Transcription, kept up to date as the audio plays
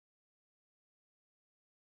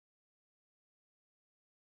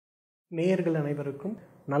நேயர்கள் அனைவருக்கும்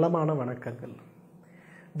நலமான வணக்கங்கள்.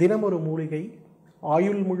 தினம் ஒரு மூலிகை,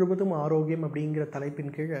 ஆயுள் முழுவதும் ஆரோக்கியம் அப்படிங்கிற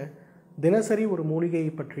தலைப்பின் கீழே தினசரி ஒரு மூலிகையை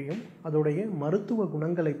பற்றியும் அதோடைய மருத்துவ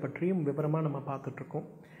குணங்களை பற்றியும் விவரமாக நம்ம பார்த்துட்ருக்கோம்.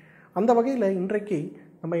 அந்த வகையில் இன்றைக்கு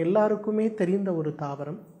நம்ம எல்லாருக்குமே தெரிந்த ஒரு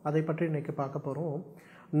தாவரம், அதை பற்றி இன்றைக்கி பார்க்க போகிறோம்.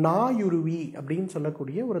 நாயுருவி அப்படின்னு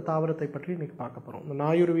சொல்லக்கூடிய ஒரு தாவரத்தை பற்றி இன்றைக்கி பார்க்க போகிறோம். இந்த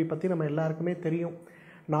நாயுருவி பற்றி நம்ம எல்லாருக்குமே தெரியும்.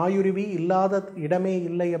 நாயுருவி இல்லாத இடமே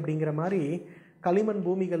இல்லை அப்படிங்கிற மாதிரி களிமண்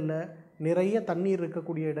பூமிகளில், நிறைய தண்ணீர்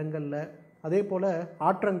இருக்கக்கூடிய இடங்களில், அதே போல்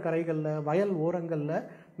ஆற்றங்கரைகளில், வயல் ஓரங்களில்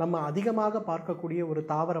நம்ம அதிகமாக பார்க்கக்கூடிய ஒரு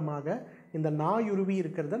தாவரமாக இந்த நாயுருவி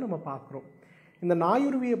இருக்கிறத நம்ம பார்க்குறோம். இந்த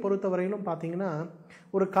நாயுருவியை பொறுத்தவரையிலும் பார்த்திங்கன்னா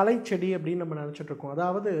ஒரு கலை செடி அப்படின்னு நம்ம நினச்சிட்ருக்கோம்.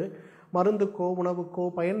 அதாவது மருந்துக்கோ உணவுக்கோ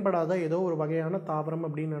பயன்படாத ஏதோ ஒரு வகையான தாவரம்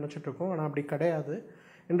அப்படின்னு நினச்சிட்ருக்கோம். ஆனால் அப்படி கிடையாது.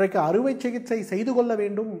 இன்றைக்கு அறுவை சிகிச்சை செய்து கொள்ள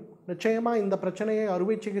வேண்டும், நிச்சயமாக இந்த பிரச்சனையை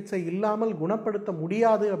அறுவை சிகிச்சை இல்லாமல் குணப்படுத்த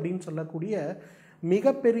முடியாது அப்படின்னு சொல்லக்கூடிய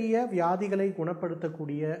மிகப்பெரிய வியாதிகளை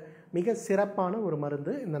குணப்படுத்தக்கூடிய மிக சிறப்பான ஒரு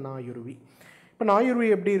மருந்து இந்த நாயுருவி. இப்போ நாயுருவி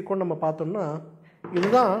எப்படி இருக்கும்னு நம்ம பார்த்தோம்னா,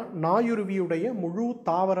 இதுதான் நாயுருவியுடைய முழு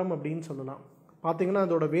தாவரம் அப்படின்னு சொல்லலாம். பார்த்திங்கன்னா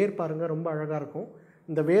அதோட வேர் பாருங்கள், ரொம்ப அழகாக இருக்கும்.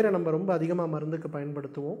 இந்த வேரை நம்ம ரொம்ப அதிகமாக மருந்துக்கு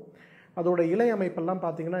பயன்படுத்துவோம். அதோட இலை அமைப்பெல்லாம்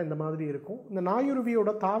பார்த்திங்கன்னா இந்த மாதிரி இருக்கும். இந்த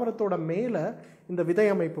நாயுருவியோட தாவரத்தோட மேலே இந்த விதை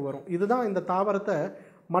அமைப்பு வரும். இதுதான் இந்த தாவரத்தை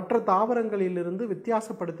மற்ற தாவரங்களிலிருந்து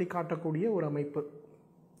வித்தியாசப்படுத்தி காட்டக்கூடிய ஒரு அமைப்பு.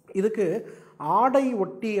 இதுக்கு ஆடை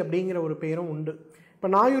ஒட்டி அப்படிங்கிற ஒரு பெயரும் உண்டு. இப்போ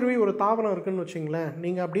நாயுருவி ஒரு தாவரம் இருக்குதுன்னு வச்சிங்களேன்,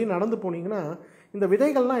 நீங்கள் அப்படியே நடந்து போனீங்கன்னா இந்த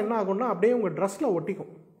விதைகள்லாம் என்ன ஆகும்னா அப்படியே உங்கள் ட்ரெஸ்ஸில்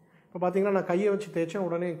ஒட்டிக்கும். இப்போ பார்த்தீங்கன்னா நான் கையை வச்சு தேய்ச்சேன்,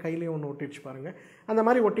 உடனே என் கையிலேயே ஒன்று ஒட்டிடுச்சு பாருங்கள், அந்த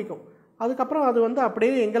மாதிரி ஒட்டிக்கும். அதுக்கப்புறம் அது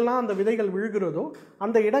அப்படியே எங்கெல்லாம் அந்த விதைகள் விழுகிறதோ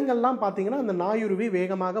அந்த இடங்கள்லாம் பார்த்திங்கன்னா அந்த நாயுருவி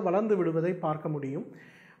வேகமாக வளர்ந்து விடுவதை பார்க்க முடியும்.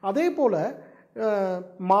 அதே போல்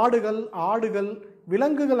மாடுகள், ஆடுகள்,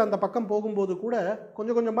 விலங்குகள் அந்த பக்கம் போகும்போது கூட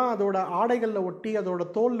கொஞ்சம் கொஞ்சமாக அதோட ஆடைகளில் ஒட்டி, அதோட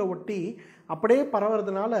தோலில் ஒட்டி அப்படியே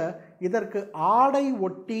பரவுறதுனால இதற்கு ஆடை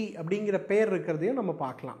ஒட்டி அப்படிங்கிற பெயர் இருக்கிறதையும் நம்ம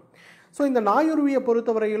பார்க்கலாம். ஸோ இந்த நாயுருவியை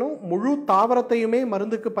பொறுத்தவரையிலும் முழு தாவரத்தையுமே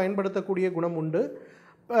மருந்துக்கு பயன்படுத்தக்கூடிய குணம் உண்டு.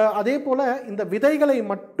 அதே போல் இந்த விதைகளை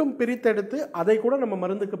மட்டும் பிரித்தெடுத்து அதை கூட நம்ம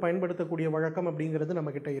மருந்துக்கு பயன்படுத்தக்கூடிய வழக்கம் அப்படிங்கிறது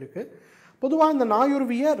நம்மக்கிட்ட இருக்குது. பொதுவாக இந்த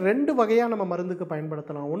நாயுருவியை 2 வகையாக நம்ம மருந்துக்கு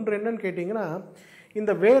பயன்படுத்தலாம். ஒன்று என்னன்னு கேட்டிங்கன்னா,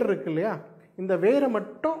 இந்த வேர் இருக்கு இல்லையா, இந்த வேரை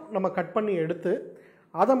மட்டும் நம்ம கட் பண்ணி எடுத்து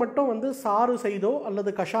அதை மட்டும் சாறு செய்தோ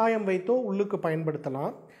அல்லது கஷாயம் வைத்தோ உள்ளுக்கு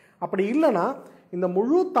பயன்படுத்தலாம். அப்படி இல்லைன்னா இந்த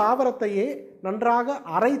முழு தாவரத்தையே நன்றாக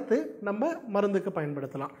அரைத்து நம்ம மருந்துக்கு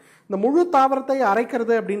பயன்படுத்தலாம். இந்த முழு தாவரத்தை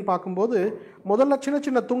அரைக்கிறது அப்படின்னு பார்க்கும்போது முதல்ல சின்ன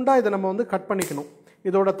சின்ன துண்டாக இதை நம்ம கட் பண்ணிக்கணும்.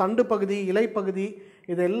 இதோட தண்டு பகுதி, இலை பகுதி,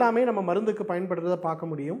 இது எல்லாமே நம்ம மருந்துக்கு பயன்படுறதை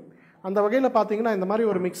பார்க்க முடியும். அந்த வகையில் பார்த்திங்கன்னா இந்த மாதிரி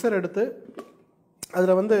ஒரு மிக்சர் எடுத்து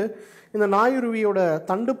அதில் இந்த நாயுருவியோட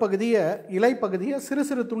தண்டு பகுதியை, இலை பகுதியை சிறு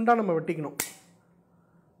சிறு துண்டாக நம்ம வெட்டிக்கணும்.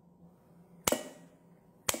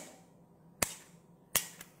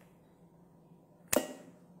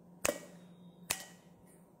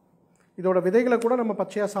 இதோட விதைகளை கூட நம்ம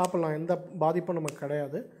பச்சையாக சாப்பிட்லாம், எந்த பாதிப்பும் நமக்கு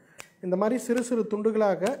கிடையாது. இந்த மாதிரி சிறு சிறு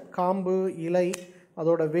துண்டுகளாக காம்பு, இலை,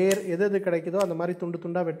 அதோட வேர் எது எது கிடைக்குதோ அந்த மாதிரி துண்டு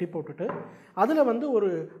துண்டாக வெட்டி போட்டுட்டு அதில்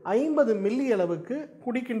ஒரு 50 மில்லி அளவுக்கு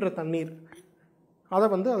குடிக்கின்ற தண்ணீர் அதை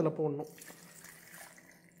அதில் போடணும்.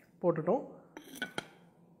 போட்டுட்டோம்.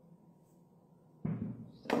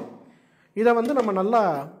 இதை நம்ம நல்லா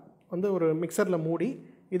ஒரு மிக்சரில் மூடி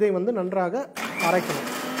இதை நன்றாக அரைக்கணும்.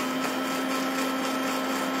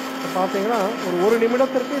 பார்த்தீங்கன்னா ஒரு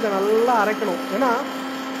நிமிடத்திற்கு இதை நல்லா அரைக்கணும். ஏன்னா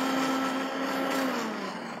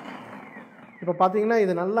இப்போ பார்த்தீங்கன்னா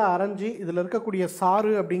இது நல்லா அரைஞ்சி இதில் இருக்கக்கூடிய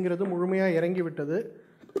சாறு அப்படிங்கிறது முழுமையாக இறங்கி விட்டது.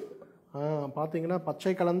 பார்த்தீங்கன்னா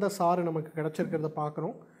பச்சை கலந்த சாறு நமக்கு கிடச்சிருக்கிறத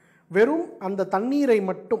பார்க்குறோம். வெறும் அந்த தண்ணீரை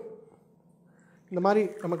மட்டும் இந்த மாதிரி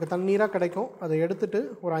நமக்கு தண்ணீராக கிடைக்கும். அதை எடுத்துட்டு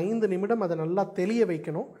ஒரு 5 நிமிடம் அதை நல்லா தெளிய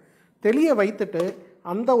வைக்கணும். தெளிய வைத்துட்டு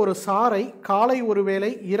அந்த ஒரு சாறை காலை ஒரு வேளை,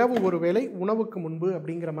 இரவு ஒரு வேளை, உணவுக்கு முன்பு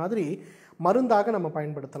அப்படிங்கிற மாதிரி மருந்தாக நம்ம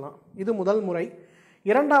பயன்படுத்தலாம். இது முதல் முறை.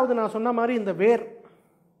 இரண்டாவது, நான் சொன்ன மாதிரி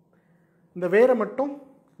இந்த வேரை மட்டும்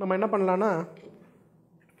நம்ம என்ன பண்ணலான்னா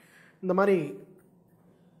இந்த மாதிரி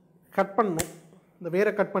கட் பண்ணணும். இந்த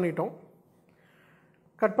வேரை கட் பண்ணிட்டோம்.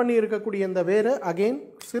 கட் பண்ணி இருக்கக்கூடிய இந்த வேரை அகெயின்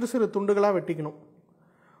சிறு சிறு துண்டுகளாக வெட்டிக்கணும்.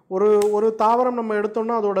 ஒரு தாவரம் நம்ம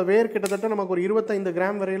எடுத்தோம்னா அதோட வேர் கிட்டத்தட்ட நமக்கு ஒரு 25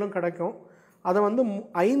 கிராம் வரையிலும் கிடைக்கும். அதை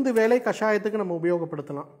 5 வேளை கஷாயத்துக்கு நம்ம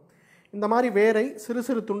உபயோகப்படுத்தலாம். இந்த மாதிரி வேரை சிறு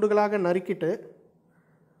சிறு துண்டுகளாக நறுக்கிட்டு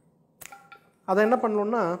அதை என்ன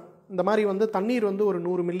பண்ணணும்னா இந்த மாதிரி தண்ணீர் ஒரு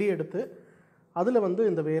 100 மில்லி எடுத்து அதில்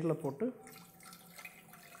இந்த வேரில் போட்டு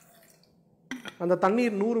அந்த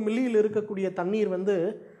தண்ணீர் 100 மில்லியில் இருக்கக்கூடிய தண்ணீர்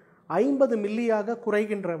 50 மில்லியாக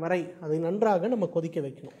குறைகின்ற வரை அதை நன்றாக நம்ம கொதிக்க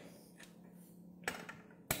வைக்கணும்.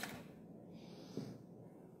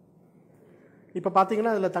 இப்போ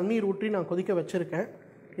பார்த்தீங்கன்னா அதில் தண்ணீர் ஊற்றி நான் கொதிக்க வச்சுருக்கேன்.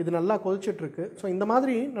 இது நல்லா கொதிச்சிட்ருக்கு. ஸோ இந்த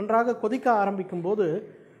மாதிரி நன்றாக கொதிக்க ஆரம்பிக்கும் போது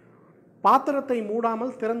பாத்திரத்தை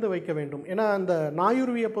மூடாமல் திறந்து வைக்க வேண்டும். ஏன்னா அந்த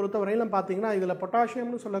நாயுருவியை பொறுத்தவரையிலும் பார்த்தீங்கன்னா இதில்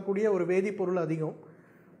பொட்டாசியம்னு சொல்லக்கூடிய ஒரு வேதிப்பொருள் அதிகம்.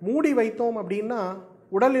 மூடி வைத்தோம் அப்படின்னா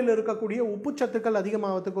உடலில் இருக்கக்கூடிய உப்புச்சத்துக்கள்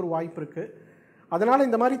அதிகமாகிறதுக்கு ஒரு வாய்ப்பு இருக்குது. அதனால்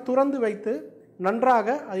இந்த மாதிரி துறந்து வைத்து நன்றாக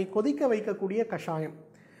அதை கொதிக்க வைக்கக்கூடிய கஷாயம்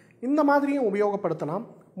இந்த மாதிரியும் உபயோகப்படுத்தலாம்.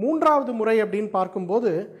 மூன்றாவது முறை அப்படின்னு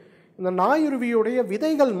பார்க்கும்போது இந்த நாயுருவியுடைய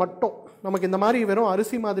விதைகள் மட்டும் நமக்கு இந்த மாதிரி வெறும்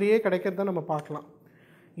அரிசி மாதிரியே கிடைக்கிறத நம்ம பார்க்கலாம்.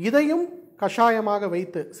 இதையும் கஷாயமாக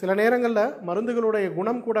வைத்து சில நேரங்களில் மருந்துகளுடைய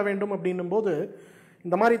குணம் கூட வேண்டும் அப்படின்னும் போது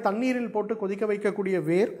இந்த மாதிரி தண்ணீரில் போட்டு கொதிக்க வைக்கக்கூடிய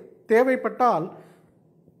வேர், தேவைப்பட்டால்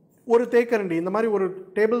ஒரு தேக்கரண்டி இந்த மாதிரி ஒரு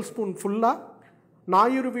டேபிள் ஸ்பூன் ஃபுல்லாக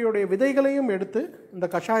நாயுருவியுடைய விதைகளையும் எடுத்து இந்த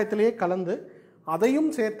கஷாயத்திலேயே கலந்து அதையும்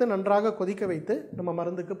சேர்த்து நன்றாக கொதிக்க வைத்து நம்ம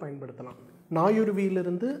மருந்துக்கு பயன்படுத்தலாம்.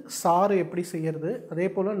 நாயுருவியிலிருந்து சாறு எப்படி செய்யறது, அதே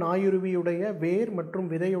போல் நாயுருவியுடைய வேர் மற்றும்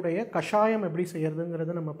விதையுடைய கஷாயம் எப்படி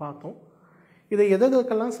செய்யறதுங்கிறத நம்ம பார்த்தோம். இதை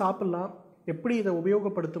எதற்கெல்லாம் சாப்பிட்லாம், எப்படி இதை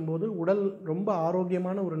உபயோகப்படுத்தும் போது உடல் ரொம்ப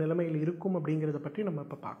ஆரோக்கியமான ஒரு நிலைமையில் இருக்கும் அப்படிங்கிறத பற்றி நம்ம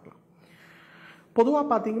இப்போ பார்க்கலாம். பொதுவாக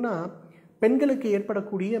பார்த்திங்கன்னா பெண்களுக்கு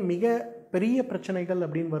ஏற்படக்கூடிய மிக பெரிய பிரச்சனைகள்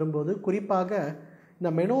அப்படின்னு வரும்போது, குறிப்பாக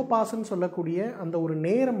இந்த மெனோபாஸ்ன்னு சொல்லக்கூடிய அந்த ஒரு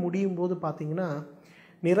நேரம் முடியும் போது பார்த்திங்கன்னா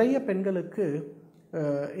நிறைய பெண்களுக்கு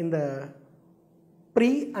இந்த ப்ரீ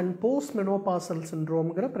அண்ட் போஸ்ட் மெனோபாசல்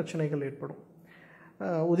சிண்ட்ரோம்ங்கிற பிரச்சனைகள் ஏற்படும்.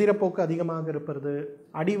 உதிரப்போக்கு அதிகமாக இருப்பது,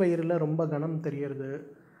 அடிவயிறில் ரொம்ப கனம் தெரியறது,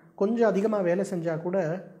 கொஞ்சம் அதிகமாக வேலை செஞ்சால் கூட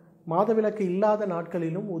மாதவிலக்கு இல்லாத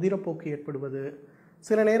நாட்களிலும் உதிரப்போக்கு ஏற்படுவது,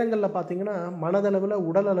 சில நேரங்களில் பார்த்திங்கன்னா மனதளவில்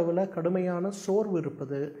உடல் அளவில் கடுமையான சோர்வு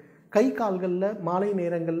இருப்பது, கை கால்களில் மாலை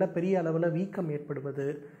நேரங்களில் பெரிய அளவில் வீக்கம் ஏற்படுவது,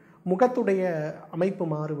 முகத்துடைய அமைப்பு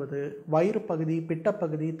மாறுவது, வயிறு பகுதி,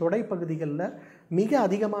 பிட்டப்பகுதி, தொடைப்பகுதிகளில் மிக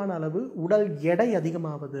அதிகமான அளவு உடல் எடை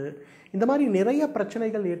அதிகமாவது, இந்த மாதிரி நிறைய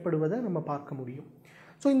பிரச்சனைகள் ஏற்படுவதை நம்ம பார்க்க முடியும்.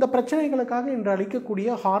 ஸோ இந்த பிரச்சனைகளுக்காக இன்று அளிக்கக்கூடிய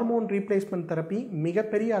ஹார்மோன் ரீப்ளேஸ்மெண்ட் தெரப்பி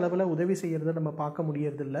மிகப்பெரிய அளவில் உதவி செய்கிறத நம்ம பார்க்க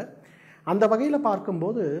முடியறதில்ல. அந்த வகையில்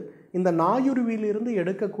பார்க்கும்போது இந்த நாயுருவிலிருந்து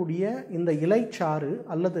எடுக்கக்கூடிய இந்த இலைச்சாறு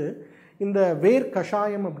அல்லது இந்த வேர்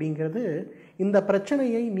கஷாயம் அப்படிங்கிறது இந்த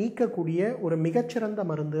பிரச்சனையை நீக்கக்கூடிய ஒரு மிகச்சிறந்த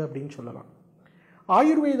மருந்து அப்படின்னு சொல்லலாம்.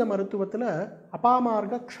 ஆயுர்வேத மருத்துவத்தில்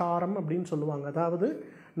அபாமார்க க்ஷாரம் அப்படின்னு சொல்லுவாங்க. அதாவது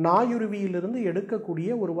நாயுருவியிலிருந்து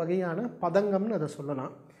எடுக்கக்கூடிய ஒரு வகையான பதங்கம்னு அதை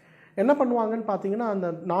சொல்லலாம். என்ன பண்ணுவாங்கன்னு பார்த்தீங்கன்னா அந்த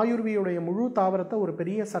நாயுருவியுடைய முழு தாவரத்தை ஒரு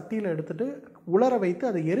பெரிய சட்டியில் எடுத்துகிட்டு உலர வைத்து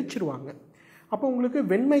அதை எரிச்சிருவாங்க. அப்போ உங்களுக்கு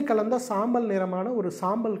வெண்மை கலந்த சாம்பல் நிறமான ஒரு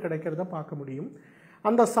சாம்பல் கிடைக்கிறத பார்க்க முடியும்.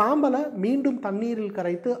 அந்த சாம்பலை மீண்டும் தண்ணீரில்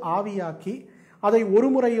கரைத்து ஆவியாக்கி அதை ஒரு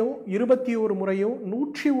முறையோ 21 முறையோ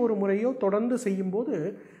 101 முறையோ தொடர்ந்து செய்யும்போது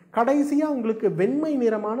கடைசியாக உங்களுக்கு வெண்மை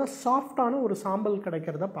நிறமான சாஃப்டான ஒரு சாம்பல்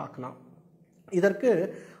கிடைக்கிறத பார்க்கலாம். இதற்கு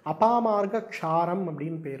அபாமார்க க்ஷாரம்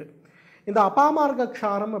அப்படின்னு பேர். இந்த அபாமார்க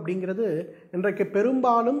க்ஷாரம் அப்படிங்கிறது இன்றைக்கு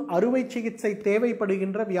பெரும்பாலும் அறுவை சிகிச்சை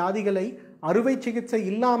தேவைப்படுகின்ற வியாதிகளை அறுவை சிகிச்சை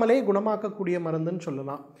இல்லாமலே குணமாக்கக்கூடிய மருந்துன்னு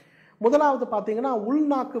சொல்லலாம். முதலாவது பார்த்தீங்கன்னா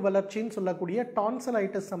உள்நாக்கு வளர்ச்சின்னு சொல்லக்கூடிய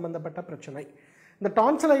டான்சிலைட்டிஸ் சம்பந்தப்பட்ட பிரச்சனை. இந்த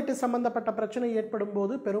டான்சிலைட்டிஸ் சம்பந்தப்பட்ட பிரச்சனை ஏற்படும்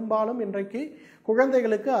போது பெரும்பாலும் இன்றைக்கு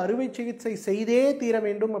குழந்தைகளுக்கு அறுவை சிகிச்சை செய்தே தீர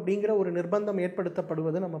வேண்டும் அப்படிங்கிற ஒரு நிர்பந்தம்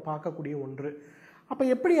ஏற்படுத்தப்படுவது நம்ம பார்க்கக்கூடிய ஒன்று. அப்போ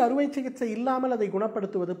எப்படி அறுவை சிகிச்சை இல்லாமல் அதை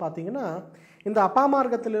குணப்படுத்துவது பார்த்தீங்கன்னா இந்த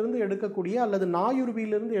அபாமார்க்கத்திலிருந்து எடுக்கக்கூடிய அல்லது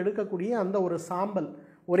நாயுருவியிலிருந்து எடுக்கக்கூடிய அந்த ஒரு சாம்பல்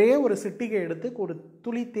ஒரே ஒரு சிட்டிகை எடுத்து ஒரு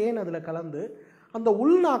துளி தேன் அதில் கலந்து அந்த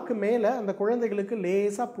உள்நாக்கு மேலே அந்த குழந்தைகளுக்கு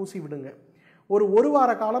லேசாக பூசி விடுங்க. ஒரு வார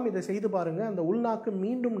காலம் இதை செய்து பாருங்கள். அந்த உள்நாக்கு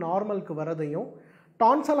மீண்டும் நார்மலுக்கு வரதையும்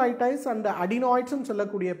டான்சிலைட்டிஸ் அண்ட் அடினாய்ட்ஸ்ன்னு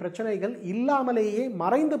சொல்லக்கூடிய பிரச்சனைகள் இல்லாமலேயே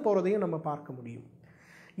மறைந்து போகிறதையும் நம்ம பார்க்க முடியும்.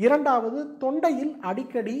 இரண்டாவது, தொண்டையில்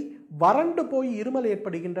அடிக்கடி வறண்டு போய் இருமல்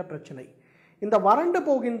ஏற்படுகின்ற பிரச்சனை. இந்த வறண்டு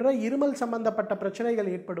போகின்ற இருமல் சம்பந்தப்பட்ட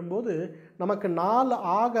பிரச்சனைகள் ஏற்படும் போது நமக்கு நாள்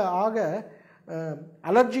ஆக ஆக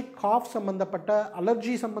அலர்ஜிக் காஃப் சம்பந்தப்பட்ட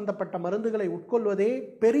அலர்ஜி சம்பந்தப்பட்ட மருந்துகளை உட்கொள்வதே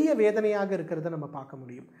பெரிய வேதனையாக இருக்கிறத நம்ம பார்க்க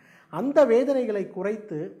முடியும். அந்த வேதனைகளை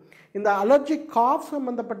குறைத்து இந்த அலர்ஜிக் காஃப்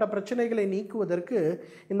சம்பந்தப்பட்ட பிரச்சனைகளை நீக்குவதற்கு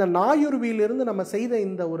இந்த நாயுருவியிலிருந்து நம்ம செய்த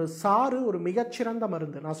இந்த ஒரு சாறு ஒரு மிகச்சிறந்த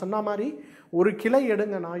மருந்து. நான் சொன்ன மாதிரி ஒரு கிளை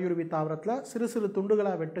எடுங்க, நாயுருவி தாவரத்தில் சிறு சிறு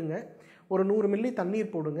துண்டுகளாக வெட்டுங்க, ஒரு 100 மில்லி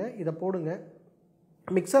தண்ணீர் போடுங்க, இதை போடுங்க,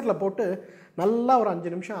 மிக்சரில் போட்டு நல்லா ஒரு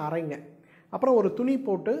 5 நிமிஷம் அரைங்க. அப்புறம் ஒரு துணி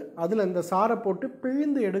போட்டு அதில் இந்த சாறை போட்டு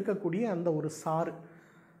பிழிந்து எடுக்கக்கூடிய அந்த ஒரு சாறு,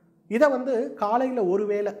 இதை காலையில் ஒரு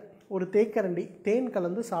வேளை ஒரு தேக்கரண்டி தேன்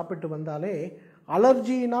கலந்து சாப்பிட்டு வந்தாலே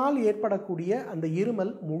அலர்ஜியினால் ஏற்படக்கூடிய அந்த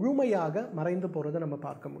இருமல் முழுமையாக மறைந்து போகிறத நம்ம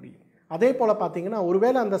பார்க்க முடியும். அதே போல் பார்த்தீங்கன்னா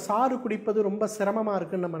ஒருவேளை அந்த சாறு குடிப்பது ரொம்ப சிரமமாக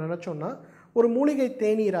இருக்குன்னு நம்ம நினச்சோன்னா ஒரு மூலிகை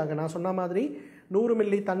தேநீராக நான் சொன்ன மாதிரி 100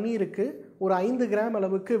 மில்லி தண்ணீருக்கு ஒரு 5 கிராம்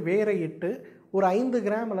அளவுக்கு வேரை இட்டு ஒரு 5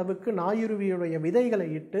 கிராம் அளவுக்கு நாயுருவியுடைய விதைகளை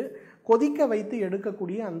இட்டு கொதிக்க வைத்து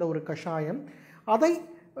எடுக்கக்கூடிய அந்த ஒரு கஷாயம், அதை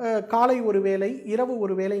காலை ஒரு வேளை இரவு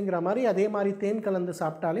ஒரு வேளைங்கிற மாதிரி அதே மாதிரி தேன் கலந்து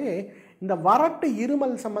சாப்பிட்டாலே இந்த வறட்டு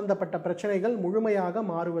இருமல் சம்பந்தப்பட்ட பிரச்சனைகள் முழுமையாக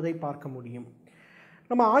மாறுவதை பார்க்க முடியும்.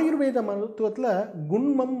 நம்ம ஆயுர்வேத மருத்துவத்தில்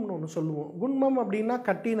குண்மம்னு ஒன்று சொல்லுவோம். குண்மம் அப்படின்னா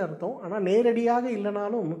கட்டின்னு அர்த்தம். ஆனால் நேரடியாக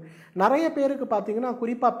இல்லைனாலும் நிறைய பேருக்கு பார்த்தீங்கன்னா,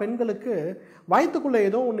 குறிப்பாக பெண்களுக்கு வயிற்றுக்குள்ளே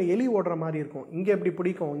ஏதோ ஒன்று எலி ஓடுற மாதிரி இருக்கும். இங்கே எப்படி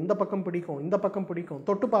பிடிக்கும், இந்த பக்கம் பிடிக்கும், இந்த பக்கம் பிடிக்கும்,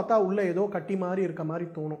 தொட்டு பார்த்தா உள்ளே ஏதோ கட்டி மாதிரி இருக்க மாதிரி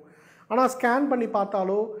தோணும். ஆனால் ஸ்கேன் பண்ணி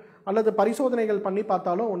பார்த்தாலோ அல்லது பரிசோதனைகள் பண்ணி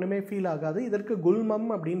பார்த்தாலோ ஒன்றுமே ஃபீல் ஆகாது. இதற்கு குல்மம்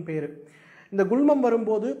அப்படின்னு பேர். இந்த குல்மம்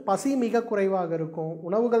வரும்போது பசி மிக குறைவாக இருக்கும்,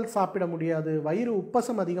 உணவுகள் சாப்பிட முடியாது, வயிறு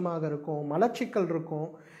உப்பசம் அதிகமாக இருக்கும், மலச்சிக்கல் இருக்கும்,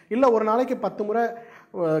 இல்லை ஒரு நாளைக்கு 10 முறை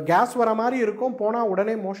கேஸ் வர மாதிரி இருக்கும், போனால்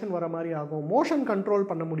உடனே மோஷன் வர மாதிரி ஆகும், மோஷன் கண்ட்ரோல்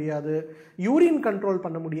பண்ண முடியாது, யூரின் கண்ட்ரோல்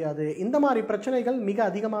பண்ண முடியாது. இந்த மாதிரி பிரச்சனைகள் மிக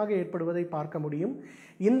அதிகமாக ஏற்படுவதை பார்க்க முடியும்.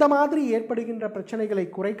 இந்த மாதிரி ஏற்படுகின்ற பிரச்சனைகளை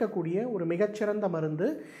குறைக்கக்கூடிய ஒரு மிகச்சிறந்த மருந்து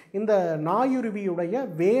இந்த நாயுருவியுடைய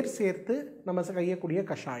வேர் சேர்த்து நம்ம செய்யக்கூடிய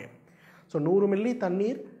கஷாயம். ஸோ 100 மில்லி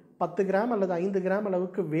தண்ணீர், 10 கிராம் அல்லது 5 கிராம்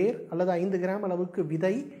அளவுக்கு வேர் அல்லது 5 கிராம் அளவுக்கு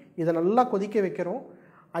விதை, இதை நல்லா கொதிக்க வைக்கிறோம்.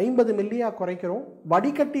 50 மில்லியாக குறைக்கிறோம்.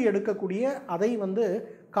 வடிகட்டி எடுக்கக்கூடிய அதை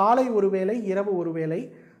காலை ஒரு வேளை இரவு ஒரு வேளை.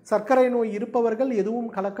 சர்க்கரை நோய் இருப்பவர்கள்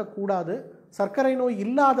எதுவும் கலக்கக்கூடாது. சர்க்கரை நோய்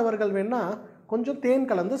இல்லாதவர்கள் வேணால் கொஞ்சம் தேன்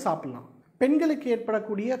கலந்து சாப்பிட்லாம். பெண்களுக்கு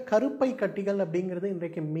ஏற்படக்கூடிய கருப்பை கட்டிகள் அப்படிங்கிறது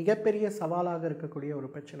இன்றைக்கு மிகப்பெரிய சவாலாக இருக்கக்கூடிய ஒரு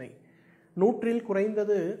பிரச்சனை. 100-ல்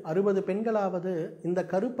குறைந்தது 60 பெண்களாவது இந்த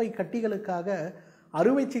கருப்பை கட்டிகளுக்காக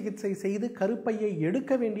அறுவை சிகிச்சை செய்து கருப்பையை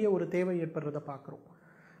எடுக்க வேண்டிய ஒரு தேவை ஏற்படுறதை பார்க்குறோம்.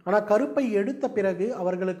 ஆனால் கருப்பை எடுத்த பிறகு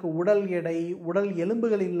அவர்களுக்கு உடல் எடை, உடல்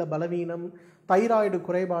எலும்புகளில் உள்ள பலவீனம், தைராய்டு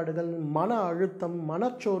குறைபாடுகள், மன அழுத்தம்,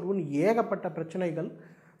 மனச்சோர்வுன்னு ஏகப்பட்ட பிரச்சனைகள்,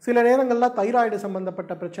 சில நேரங்களில் தைராய்டு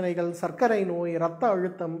சம்பந்தப்பட்ட பிரச்சனைகள், சர்க்கரை நோய், இரத்த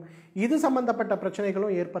அழுத்தம், இது சம்பந்தப்பட்ட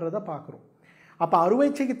பிரச்சனைகளும் ஏற்படுறதை பார்க்குறோம். அப்போ அறுவை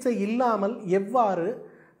சிகிச்சை இல்லாமல் எவ்வாறு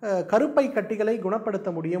கருப்பை கட்டிகளை குணப்படுத்த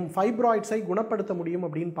முடியும், ஃபைப்ராய்ட்ஸை குணப்படுத்த முடியும்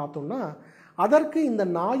அப்படின்னு பார்த்தோம்னா, அதற்கு இந்த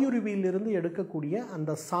நாயுருவியிலிருந்து எடுக்கக்கூடிய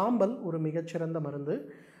அந்த சாம்பல் ஒரு மிகச்சிறந்த மருந்து.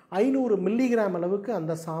 500 மில்லிகிராம் அளவுக்கு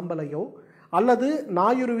அந்த சாம்பலையோ அல்லது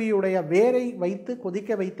நாயுருவியுடைய வேரை வைத்து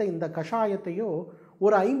கொதிக்க வைத்த இந்த கஷாயத்தையோ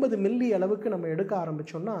ஒரு 50 மில்லி அளவுக்கு நம்ம எடுக்க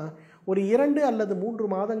ஆரம்பித்தோம்னா ஒரு 2 அல்லது 3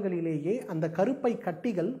 மாதங்களிலேயே அந்த கருப்பை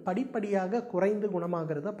கட்டிகள் படிப்படியாக குறைந்து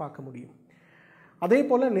குணமாகிறத பார்க்க முடியும். அதே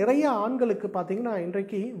போல் நிறைய ஆண்களுக்கு பார்த்திங்கன்னா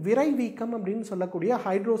இன்றைக்கு விரை வீக்கம் அப்படின்னு சொல்லக்கூடிய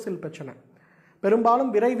ஹைட்ரோசில் பிரச்சனை.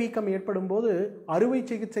 பெரும்பாலும் விரை வீக்கம் ஏற்படும் போது அறுவை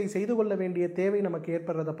சிகிச்சை செய்து கொள்ள வேண்டிய தேவை நமக்கு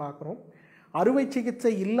ஏற்படுறதை பார்க்குறோம். அறுவை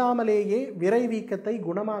சிகிச்சை இல்லாமலேயே விரை வீக்கத்தை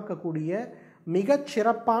குணமாக்கக்கூடிய மிகச்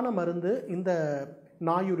சிறப்பான மருந்து இந்த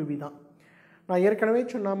நாயுருவி தான். நான் ஏற்கனவே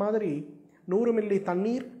சொன்ன மாதிரி 100 மில்லி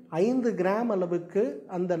தண்ணீர், 5 கிராம் அளவுக்கு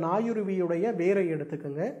அந்த நாயுருவியுடைய வேரை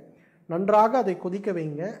எடுத்துக்கோங்க. நன்றாக அதை கொதிக்க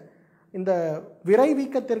வைங்க. இந்த விரை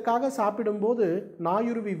வீக்கத்திற்காக சாப்பிடும்போது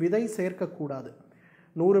நாயுருவி விதை சேர்க்கக்கூடாது.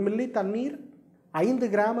 100 மில்லி தண்ணீர், 5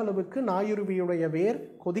 கிராம் அளவுக்கு நாயுருவியுடைய வேர்,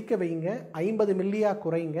 கொதிக்க வைங்க. 50 மில்லியாக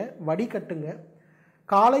குறைங்க, வடிகட்டுங்க.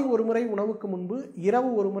 காலை ஒரு முறை உணவுக்கு முன்பு, இரவு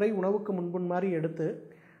ஒரு முறை உணவுக்கு முன்பு மாதிரி எடுத்து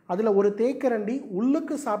அதில் ஒரு தேக்கரண்டி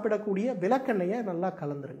உள்ளுக்கு சாப்பிடக்கூடிய விளக்கெண்ணெயை நல்லா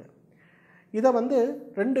கலந்துருங்க. இதை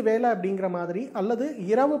 2 வேளை அப்படிங்கிற மாதிரி அல்லது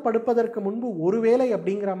இரவு படுப்பதற்கு முன்பு ஒரு வேளை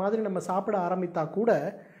அப்படிங்கிற மாதிரி நம்ம சாப்பிட ஆரம்பித்தா கூட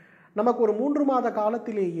நமக்கு ஒரு 3 மாத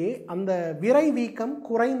காலத்திலேயே அந்த விரை வீக்கம்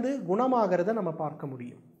குறைந்து குணமாகிறத நம்ம பார்க்க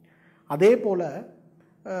முடியும். அதே போல்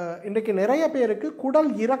இன்றைக்கு நிறைய பேருக்கு குடல்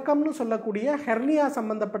இறக்கம்னு சொல்லக்கூடிய ஹெர்னியா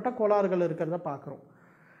சம்பந்தப்பட்ட கோளாறுகள் இருக்கிறத பார்க்குறோம்.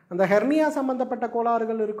 அந்த ஹெர்னியா சம்பந்தப்பட்ட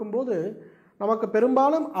கோளாறுகள் இருக்கும்போது நமக்கு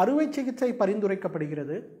பெரும்பாலும் அறுவை சிகிச்சை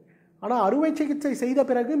பரிந்துரைக்கப்படுகிறது. ஆனால் அறுவை சிகிச்சை செய்த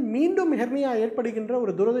பிறகு மீண்டும் ஹெர்னியா ஏற்படுகின்ற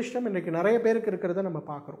ஒரு துரதிர்ஷ்டம் இன்றைக்கு நிறைய பேருக்கு இருக்கிறத நம்ம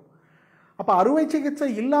பார்க்குறோம். அப்போ அறுவை சிகிச்சை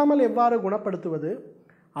இல்லாமல் எவ்வாறு குணப்படுத்துவது,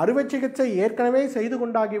 அறுவை சிகிச்சை ஏற்கனவே செய்து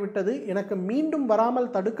கொண்டாகிவிட்டது, எனக்கு மீண்டும்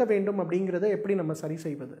வராமல் தடுக்க வேண்டும் அப்படிங்கிறத எப்படி நம்ம சரி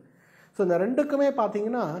செய்வது? ஸோ இந்த ரெண்டுக்குமே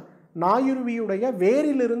பார்த்தீங்கன்னா நாயுருவியுடைய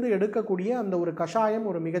வேரிலிருந்து எடுக்கக்கூடிய அந்த ஒரு கஷாயம்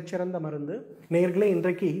ஒரு மிகச்சிறந்த மருந்து. நேர்களே,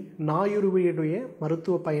 இன்றைக்கு நாயுருவியுடைய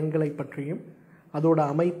மருத்துவ பயன்களை பற்றியும் அதோட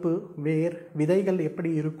அமைப்பு, வேர், விதைகள் எப்படி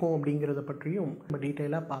இருக்கும் அப்படிங்கிறத பற்றியும் நம்ம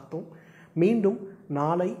டீட்டெயிலாக பார்த்தோம். மீண்டும்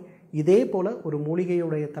நாளை இதே போல் ஒரு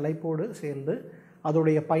மூலிகையுடைய தலைப்போடு சேர்ந்து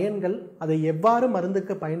அதோடைய பயன்கள், அதை எவ்வாறு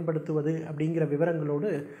மருந்துக்கு பயன்படுத்துவது அப்படிங்கிற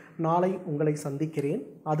விவரங்களோடு நாளை உங்களை சந்திக்கிறேன்.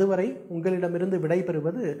 அதுவரை உங்களிடமிருந்து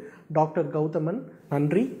விடைபெறுவது டாக்டர் கௌதமன்.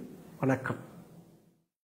 நன்றி, வணக்கம்.